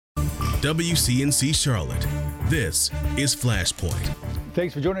WCNC Charlotte. This is Flashpoint.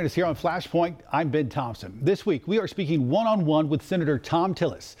 Thanks for joining us here on Flashpoint. I'm Ben Thompson. This week, we are speaking one-on-one with Senator Thom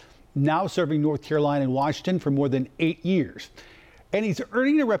Tillis, now serving North Carolina and Washington for more than 8 years. And he's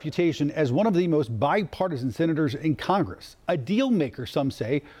earning a reputation as one of the most bipartisan senators in Congress, a deal maker, some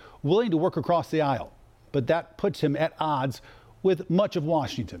say, willing to work across the aisle. But that puts him at odds with much of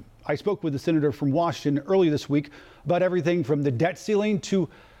Washington. I spoke with the senator from Washington earlier this week about everything from the debt ceiling to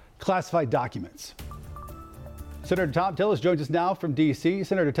classified documents. Senator Thom Tillis joins us now from D.C.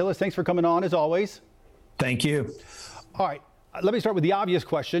 Senator Tillis, thanks for coming on as always. Thank you. All right, let me start with the obvious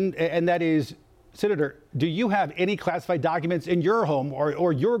question, and that is, Senator, do you have any classified documents in your home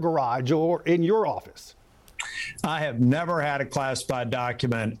or your garage or in your office? I have never had a classified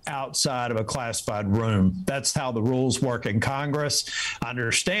document outside of a classified room. That's how the rules work in Congress. I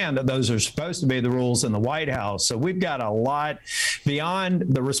understand that those are supposed to be the rules in the White House. So we've got a lot beyond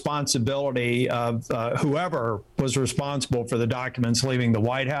the responsibility of whoever was responsible for the documents leaving the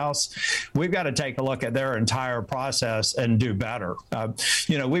White House. We've got to take a look at their entire process and do better.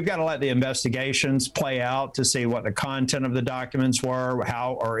 We've got to let the investigations play out to see what the content of the documents were,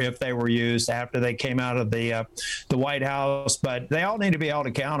 how or if they were used after they came out of the White House, but they all need to be held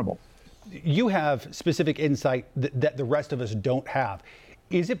accountable. You have specific insight that the rest of us don't have.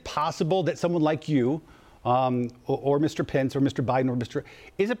 Is it possible that someone like you, or Mr. Pence or Mr. Biden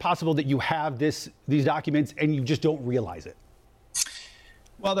is it possible that you have these documents and you just don't realize it?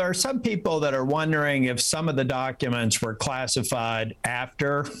 Well, there are some people that are wondering if some of the documents were classified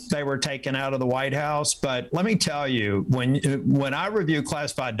after they were taken out of the White House. But let me tell you, when I review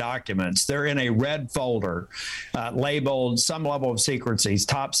classified documents, they're in a red folder labeled some level of secrecy,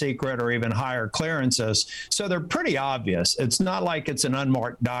 top secret or even higher clearances. So they're pretty obvious. It's not like it's an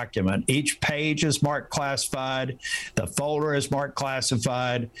unmarked document. Each page is marked classified. The folder is marked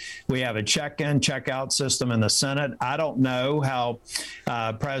classified. We have a check-in, check-out system in the Senate. I don't know how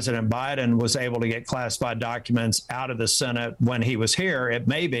President Biden was able to get classified documents out of the Senate when he was here. It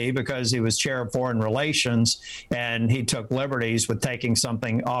may be because he was chair of foreign relations and he took liberties with taking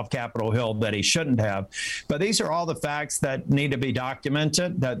something off Capitol Hill that he shouldn't have. But these are all the facts that need to be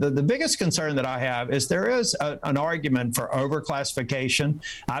documented. The biggest concern that I have is there is an argument for overclassification.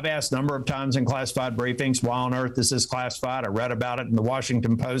 I've asked a number of times in classified briefings, why on earth is this classified? I read about it in the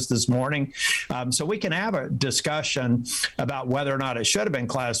Washington Post this morning. So we can have a discussion about whether or not it should have been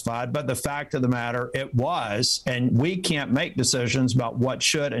classified, but the fact of the matter, it was, and we can't make decisions about what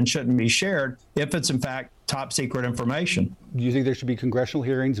should and shouldn't be shared if it's in fact top secret information. Do you think there should be congressional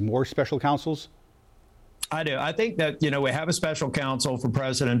hearings, more special counsels? I do. I think that, we have a special counsel for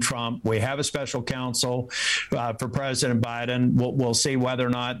President Trump. We have a special counsel for President Biden. We'll see whether or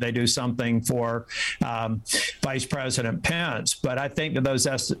not they do something for Vice President Pence. But I think that those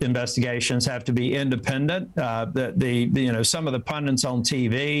investigations have to be independent. Some of the pundits on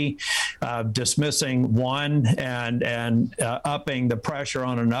TV dismissing one and upping the pressure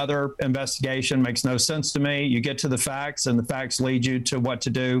on another investigation makes no sense to me. You get to the facts, and the facts lead you to what to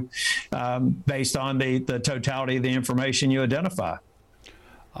do based on the totality of the information you identify.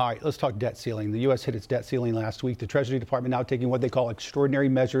 All right, let's talk debt ceiling. The U.S. hit its debt ceiling last week. The Treasury Department now taking what they call extraordinary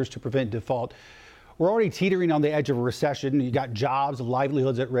measures to prevent default. We're already teetering on the edge of a recession. You got jobs,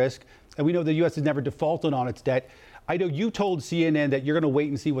 livelihoods at risk, and we know the U.S. has never defaulted on its debt. I know you told CNN that you're going to wait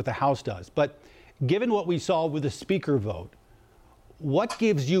and see what the House does, but given what we saw with the speaker vote, what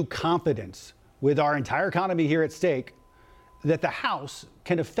gives you confidence with our entire economy here at stake that the House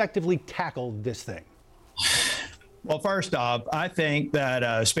can effectively tackle this thing? Well, first off, I think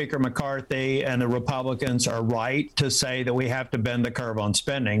that Speaker McCarthy and the Republicans are right to say that we have to bend the curve on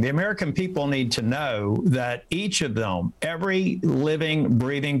spending. The American people need to know that each of them, every living,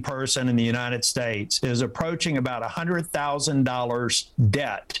 breathing person in the United States, is approaching about $100,000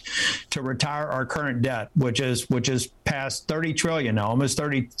 debt to retire our current debt, which is past $30 trillion now, almost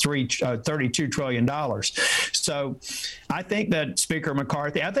 $32 trillion. So I think that Speaker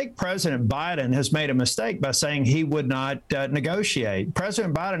McCarthy, I think President Biden has made a mistake by saying he would not negotiate.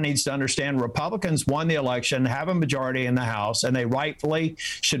 President Biden needs to understand Republicans won the election, have a majority in the House, and they rightfully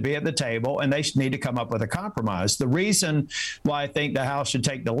should be at the table, and they need to come up with a compromise. The reason why I think the House should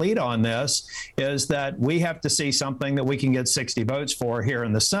take the lead on this is that we have to see something that we can get 60 votes for here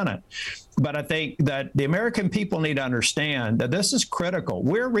in the Senate. But I think that the American people need to understand that this is critical.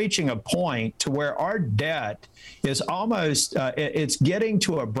 We're reaching a point to where our debt is almost, it's getting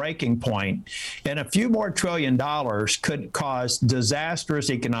to a breaking point, and a few more $1 trillion could cause disastrous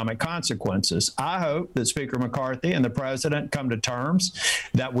economic consequences. I hope that Speaker McCarthy and the president come to terms,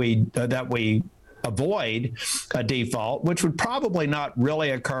 that we avoid a default, which would probably not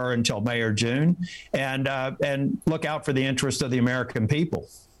really occur until May or June, and look out for the interest of the American people.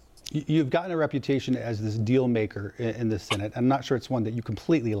 You've gotten a reputation as this deal maker in the Senate. I'm not sure it's one that you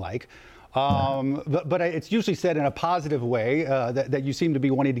completely like, but it's usually said in a positive way that you seem to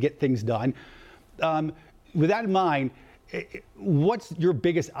be wanting to get things done. With that in mind, what's your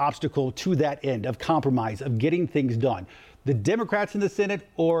biggest obstacle to that end of compromise, of getting things done? The Democrats in the Senate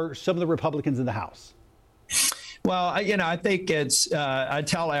or some of the Republicans in the House? Well, I think it's, I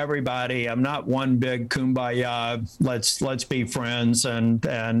tell everybody, I'm not one big kumbaya, let's be friends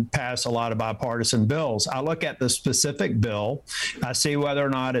and pass a lot of bipartisan bills. I look at the specific bill. I see whether or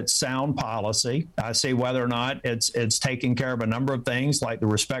not it's sound policy. I see whether or not it's taking care of a number of things like the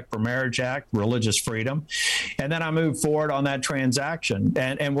Respect for Marriage Act, religious freedom. And then I move forward on that transaction.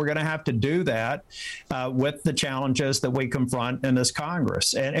 And we're going to have to do that with the challenges that we confront in this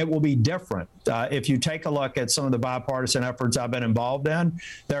Congress. And it will be different. If you take a look at some of the bipartisan efforts I've been involved in,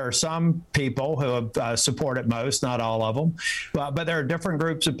 there are some people who have supported most, not all of them, but there are different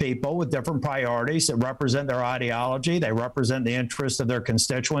groups of people with different priorities that represent their ideology. They represent the interests of their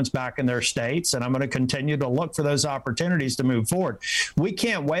constituents back in their states, and I'm going to continue to look for those opportunities to move forward. We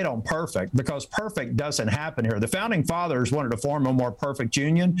can't wait on perfect, because perfect doesn't happen here. The founding fathers wanted to form a more perfect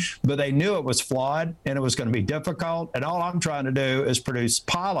union, but they knew it was flawed and it was going to be difficult, and all I'm trying to do is produce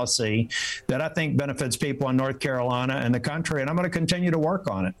policy that I think benefits people in North Carolina and the country, and I'm going to continue to work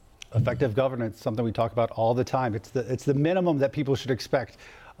on it. Effective governance, something we talk about all the time. It's the minimum that people should expect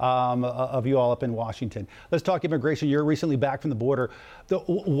of you all up in Washington. Let's talk immigration. You're recently back from the border.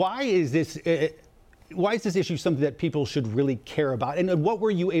 Why is this issue something that people should really care about? And what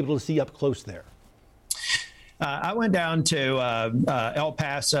were you able to see up close there? I went down to El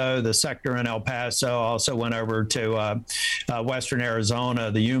Paso, the sector in El Paso. Also went over to western Arizona,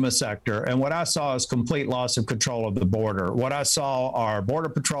 the Yuma sector. And what I saw is complete loss of control of the border. What I saw are Border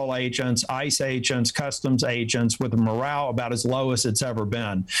Patrol agents, ICE agents, customs agents with morale about as low as it's ever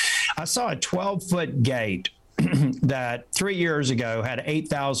been. I saw a 12-foot gate that 3 years ago had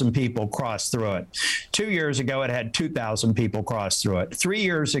 8,000 people cross through it. 2 years ago, it had 2,000 people cross through it. 3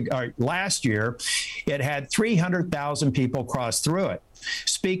 years ago, last year, it had 300,000 people cross through it,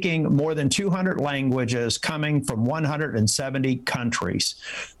 speaking more than 200 languages, coming from 170 countries.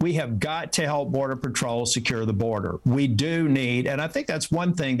 We have got to help Border Patrol secure the border. We do need, and I think that's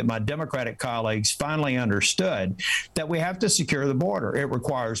one thing that my Democratic colleagues finally understood, that we have to secure the border. It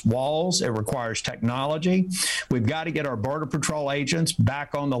requires walls. It requires technology. We've got to get our Border Patrol agents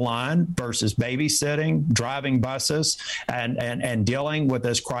back on the line versus babysitting, driving buses, and dealing with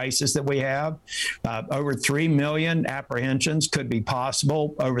this crisis that we have. Over 3 million apprehensions could be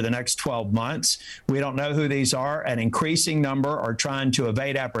possible over the next 12 months. We don't know who these are. An increasing number are trying to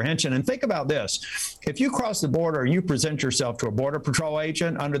evade apprehension. And think about this. If you cross the border and you present yourself to a Border Patrol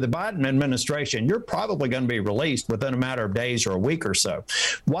agent under the Biden administration, you're probably going to be released within a matter of days or a week or so.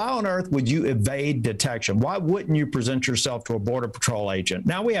 Why on earth would you evade detection? Why wouldn't you present yourself to a Border Patrol agent?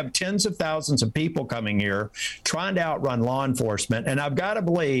 Now we have tens of thousands of people coming here trying to outrun law enforcement. And I've got to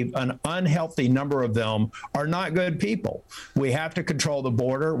believe an unhealthy number of them are not good people. We have to control the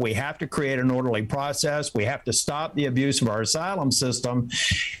border. We have to create an orderly process. We have to stop the abuse of our asylum system.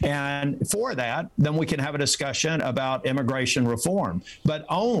 And for that, then we can have a discussion about immigration reform, but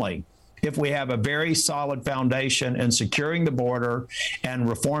only if we have a very solid foundation in securing the border and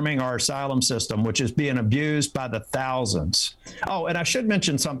reforming our asylum system, which is being abused by the thousands. Oh, and I should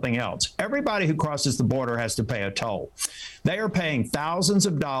mention something else. Everybody who crosses the border has to pay a toll. They are paying thousands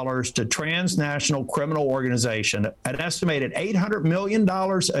of dollars to transnational criminal organization, an estimated $800 million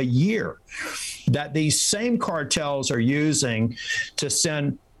a year that these same cartels are using to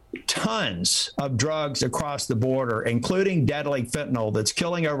send tons of drugs across the border, including deadly fentanyl that's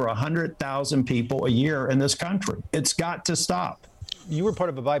killing over 100,000 people a year in this country. It's got to stop. You were part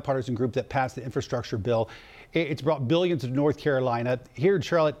of a bipartisan group that passed the infrastructure bill. It's brought billions to North Carolina. Here in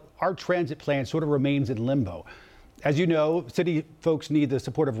Charlotte, our transit plan sort of remains in limbo. As you know, city folks need the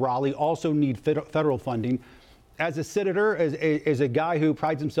support of Raleigh, also need federal funding. As a senator, as a guy who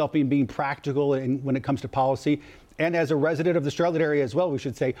prides himself in being practical when it comes to policy, and as a resident of the Charlotte area as well, we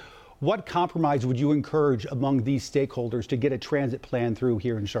should say, what compromise would you encourage among these stakeholders to get a transit plan through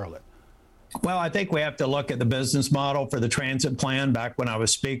here in Charlotte? Well, I think we have to look at the business model for the transit plan. Back when I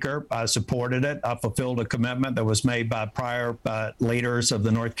was Speaker, I supported it. I fulfilled a commitment that was made by prior leaders of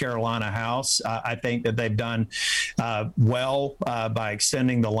the North Carolina House. I think that they've done well by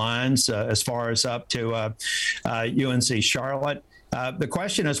extending the lines as far as up to UNC Charlotte. The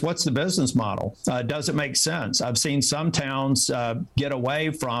question is, what's the business model? Does it make sense? I've seen some towns get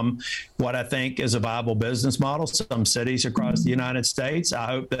away from what I think is a viable business model, some cities across the United States. I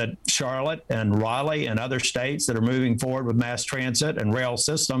hope that Charlotte and Raleigh and other states that are moving forward with mass transit and rail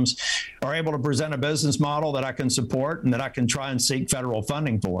systems are able to present a business model that I can support and that I can try and seek federal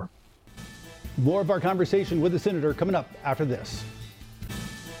funding for. More of our conversation with the senator coming up after this.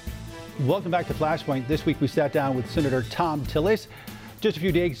 Welcome back to Flashpoint. This week we sat down with Senator Thom Tillis. Just a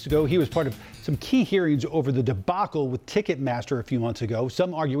few days ago, he was part of some key hearings over the debacle with Ticketmaster a few months ago,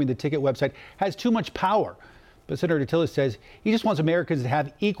 some arguing the ticket website has too much power. But Senator Tillis says he just wants Americans to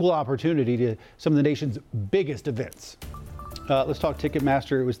have equal opportunity to some of the nation's biggest events. Let's talk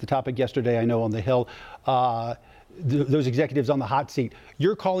Ticketmaster. It was the topic yesterday, I know, on the Hill. Those executives on the hot seat.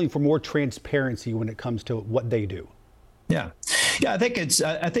 You're calling for more transparency when it comes to what they do. Yeah, I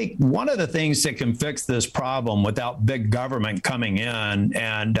think one of the things that can fix this problem without big government coming in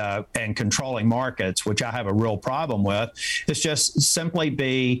and controlling markets, which I have a real problem with, is just simply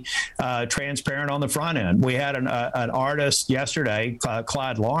be transparent on the front end. We had an artist yesterday,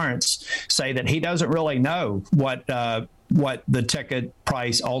 Clyde Lawrence, say that he doesn't really know what the ticket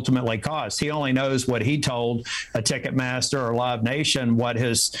price ultimately costs. He only knows what he told a Ticketmaster or Live Nation what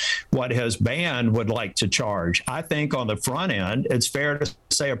his band would like to charge. I think on the front end, it's fair to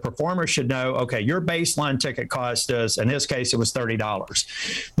say a performer should know, okay, your baseline ticket cost is, in his case, it was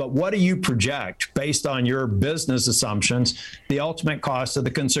 $30. But what do you project based on your business assumptions, the ultimate cost of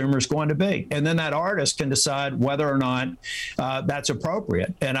the consumer is going to be? And then that artist can decide whether or not that's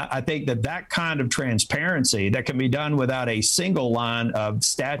appropriate. And I think that kind of transparency that can be done without a single line of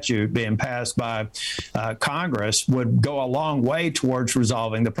statute being passed by Congress would go a long way towards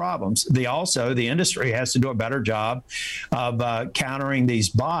resolving the problems. The industry has to do a better job of countering these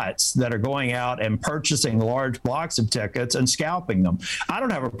bots that are going out and purchasing large blocks of tickets and scalping them. I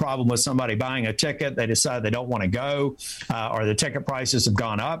don't have a problem with somebody buying a ticket. They decide they don't want to go, or the ticket prices have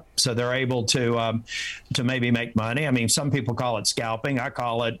gone up, so they're able to maybe make money. I mean, some people call it scalping. I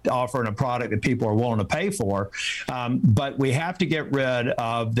call it offering a product that people are willing to pay for. But we have to get rid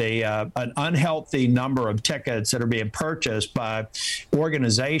of an unhealthy number of tickets that are being purchased by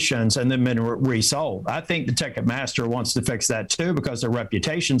organizations and then been resold. I think the Ticketmaster wants to fix that too because their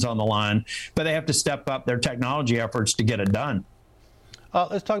reputation's on the line, but they have to step up their technology efforts to get it done.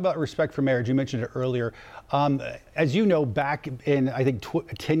 Let's talk about respect for marriage. You mentioned it earlier. As you know, back in, I think,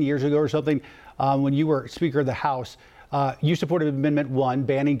 10 years ago or something, when you were Speaker of the House, you supported Amendment 1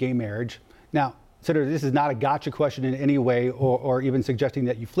 banning gay marriage. Now, Senator, this is not a gotcha question in any way or even suggesting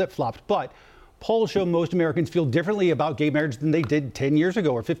that you flip-flopped, but polls show most Americans feel differently about gay marriage than they did 10 years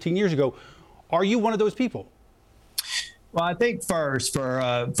ago or 15 years ago. Are you one of those people? Well, I think first,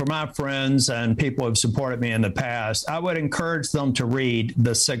 for my friends and people who have supported me in the past, I would encourage them to read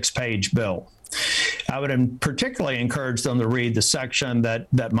the 6-page bill. I would particularly encourage them to read the section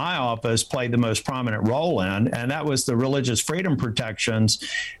that my office played the most prominent role in, and that was the religious freedom protections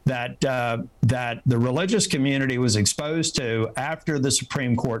that the religious community was exposed to after the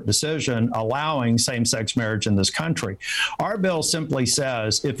Supreme Court decision allowing same-sex marriage in this country. Our bill simply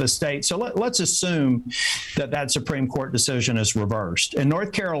says if a state, so let's assume that Supreme Court decision is reversed. In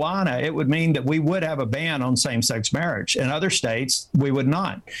North Carolina, it would mean that we would have a ban on same-sex marriage. In other states, we would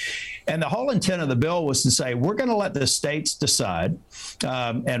not. And the whole intent of the bill was to say, we're going to let the states decide.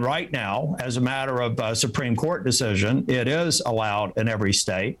 And right now, as a matter of Supreme Court decision, it is allowed in every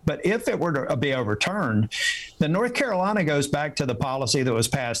state. But if it were to be overturned, then North Carolina goes back to the policy that was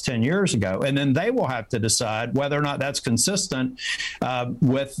passed 10 years ago. And then they will have to decide whether or not that's consistent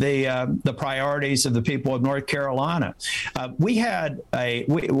with the priorities of the people of North Carolina. We had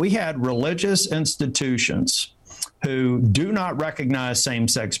religious institutions who do not recognize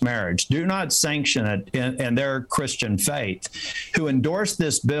same-sex marriage, do not sanction it in their Christian faith, who endorsed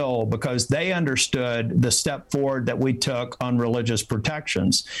this bill because they understood the step forward that we took on religious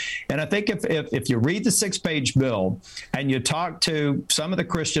protections. And I think if you read the 6-page bill and you talk to some of the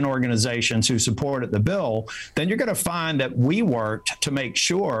Christian organizations who supported the bill, then you're going to find that we worked to make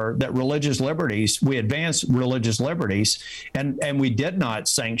sure that we advanced religious liberties, and we did not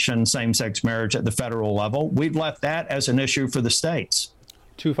sanction same-sex marriage at the federal level. We've left that as an issue for the states.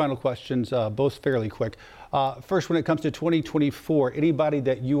 Two final questions, both fairly quick. First, when it comes to 2024, anybody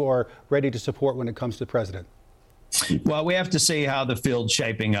that you are ready to support when it comes to the president? Well, we have to see how the field's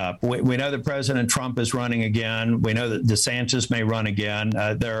shaping up. We know that President Trump is running again. We know that DeSantis may run again.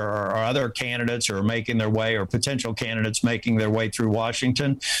 There are other candidates who are making their way, or potential candidates making their way through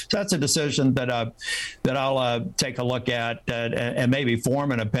Washington. So that's a decision that I'll take a look at and maybe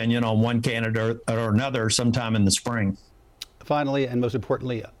form an opinion on one candidate or another sometime in the spring. Finally, and most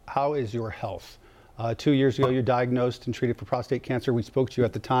importantly, how is your health? 2 years ago, you're diagnosed and treated for prostate cancer. We spoke to you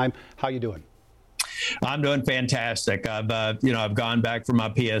at the time. How are you doing? I'm doing fantastic. I've gone back for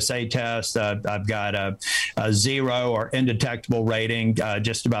my PSA test. I've got a 0 or indetectable rating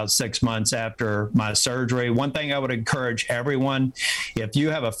just about 6 months after my surgery. One thing I would encourage everyone, if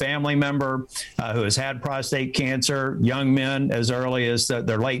you have a family member who has had prostate cancer, young men as early as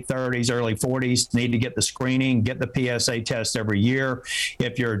their late 30s, early 40s, need to get the screening, get the PSA test every year.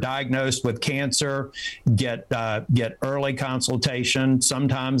 If you're diagnosed with cancer, get early consultation.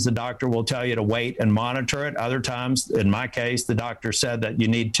 Sometimes the doctor will tell you to wait and monitor it. Other times, in my case, the doctor said that you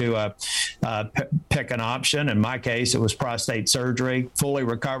need to pick an option. In my case, it was prostate surgery. Fully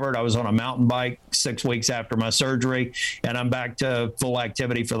recovered. I was on a mountain bike 6 weeks after my surgery, and I'm back to full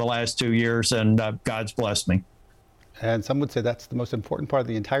activity for the last 2 years, and God's blessed me. And some would say that's the most important part of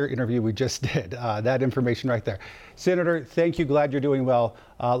the entire interview we just did, that information right there. Senator, thank you. Glad you're doing well.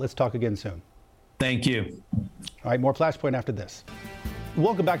 Let's talk again soon. Thank you. All right, more Flashpoint after this.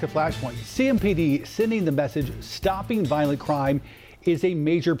 Welcome back to Flashpoint. CMPD sending the message stopping violent crime is a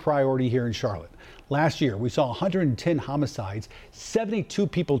major priority here in Charlotte. Last year, we saw 110 homicides, 72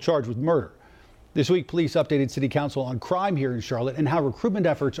 people charged with murder. This week, police updated City Council on crime here in Charlotte and how recruitment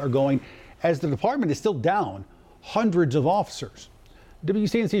efforts are going as the department is still down hundreds of officers.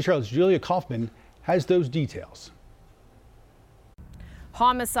 WCNC Charlotte's Julia Kaufman has those details.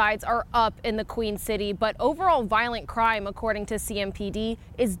 Homicides are up in the Queen City, but overall violent crime, according to CMPD,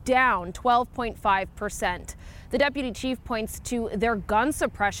 is down 12.5%. The deputy chief points to their gun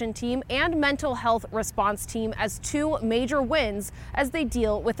suppression team and mental health response team as two major wins as they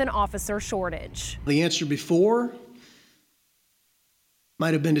deal with an officer shortage. The answer before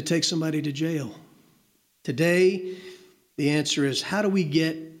might have been to take somebody to jail. Today, the answer is how do we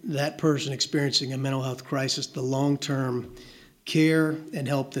get that person experiencing a mental health crisis the long-term care and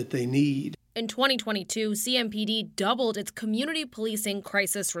help that they need. In 2022, CMPD doubled its community policing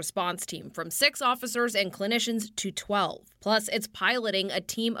crisis response team from 6 officers and clinicians to 12. Plus, it's piloting a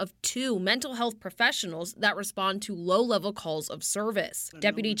team of 2 mental health professionals that respond to low-level calls of service.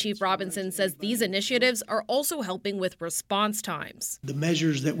 Deputy Chief Robinson says these initiatives are also helping with response times. The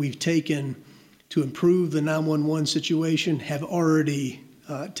measures that we've taken to improve the 911 situation have already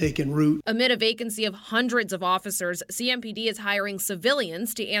taken root. Amid a vacancy of hundreds of officers, CMPD is hiring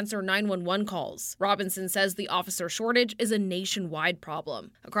civilians to answer 911 calls. Robinson says the officer shortage is a nationwide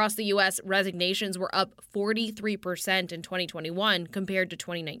problem. Across the U.S., resignations were up 43% in 2021 compared to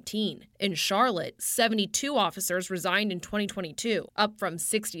 2019. In Charlotte, 72 officers resigned in 2022, up from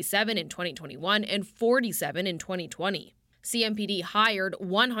 67 in 2021 and 47 in 2020. CMPD hired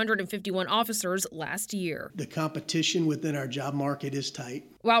 151 officers last year. The competition within our job market is tight.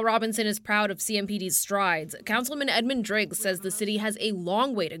 While Robinson is proud of CMPD's strides, Councilman Edmund Driggs says the city has a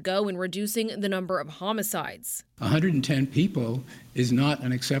long way to go in reducing the number of homicides. 110 people is not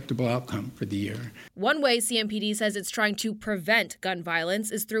an acceptable outcome for the year. One way CMPD says it's trying to prevent gun violence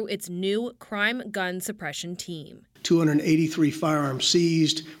is through its new crime gun suppression team. 283 firearms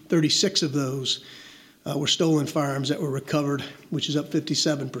seized, 36 of those were stolen firearms that were recovered, which is up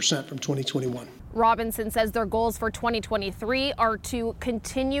 57% from 2021. Robinson says their goals for 2023 are to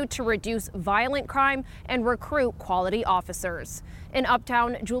continue to reduce violent crime and recruit quality officers. In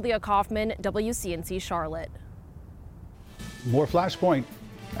Uptown, Julia Kaufman, WCNC Charlotte. More Flashpoint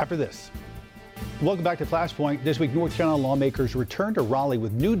after this. Welcome back to Flashpoint. This week, North Carolina lawmakers returned to Raleigh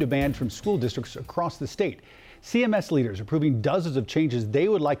with new demand from school districts across the state. CMS leaders approving dozens of changes they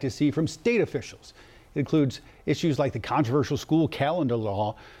would like to see from state officials. It includes issues like the controversial school calendar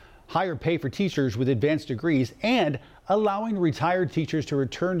law, higher pay for teachers with advanced degrees, and allowing retired teachers to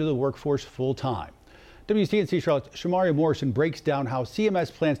return to the workforce full time. WCNC Charlotte's Shamaria Morrison breaks down how CMS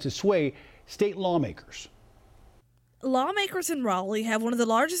plans to sway state lawmakers. Lawmakers in Raleigh have one of the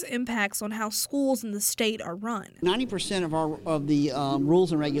largest impacts on how schools in the state are run. 90% of the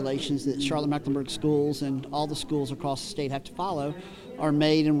rules and regulations that Charlotte-Mecklenburg schools and all the schools across the state have to follow are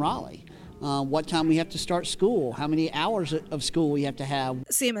made in Raleigh. What time we have to start school, how many hours of school we have to have.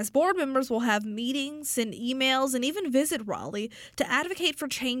 CMS board members will have meetings, send emails, and even visit Raleigh to advocate for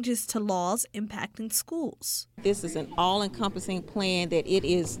changes to laws impacting schools. This is an all-encompassing plan that it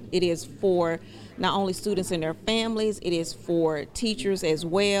is for not only students and their families, it is for teachers as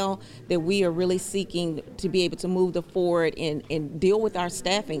well, that we are really seeking to be able to move forward and deal with our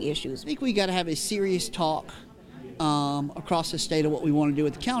staffing issues. I think we got to have a serious talk across the state of what we want to do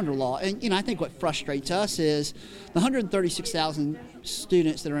with the calendar law. And I think what frustrates us is the 136,000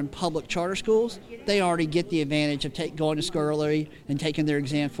 students that are in public charter schools, they already get the advantage of going to school early and taking their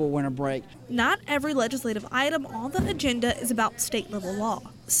exam for winter break. Not every legislative item on the agenda is about state-level law.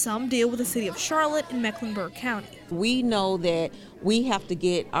 Some deal with the city of Charlotte and Mecklenburg County. We know that we have to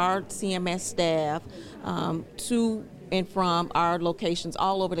get our CMS staff to and from our locations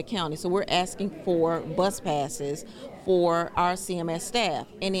all over the county. So we're asking for bus passes for our CMS staff.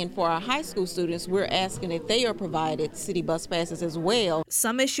 And then for our high school students, we're asking if they are provided city bus passes as well.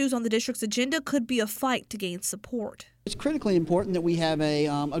 Some issues on the district's agenda could be a fight to gain support. It's critically important that we have a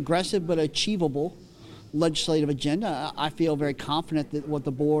aggressive but achievable legislative agenda. I feel very confident that what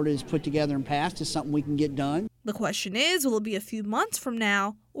the board has put together and passed is something we can get done. The question is, will it be a few months from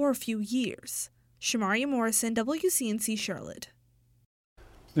now or a few years? Shamaria Morrison, WCNC Charlotte.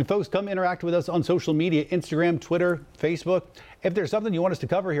 And folks, come interact with us on social media, Instagram, Twitter, Facebook. If there's something you want us to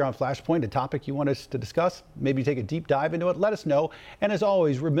cover here on Flashpoint, a topic you want us to discuss, maybe take a deep dive into it, let us know. And as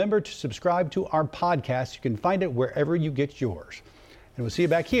always, remember to subscribe to our podcast. You can find it wherever you get yours. And we'll see you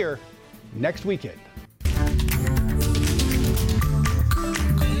back here next weekend.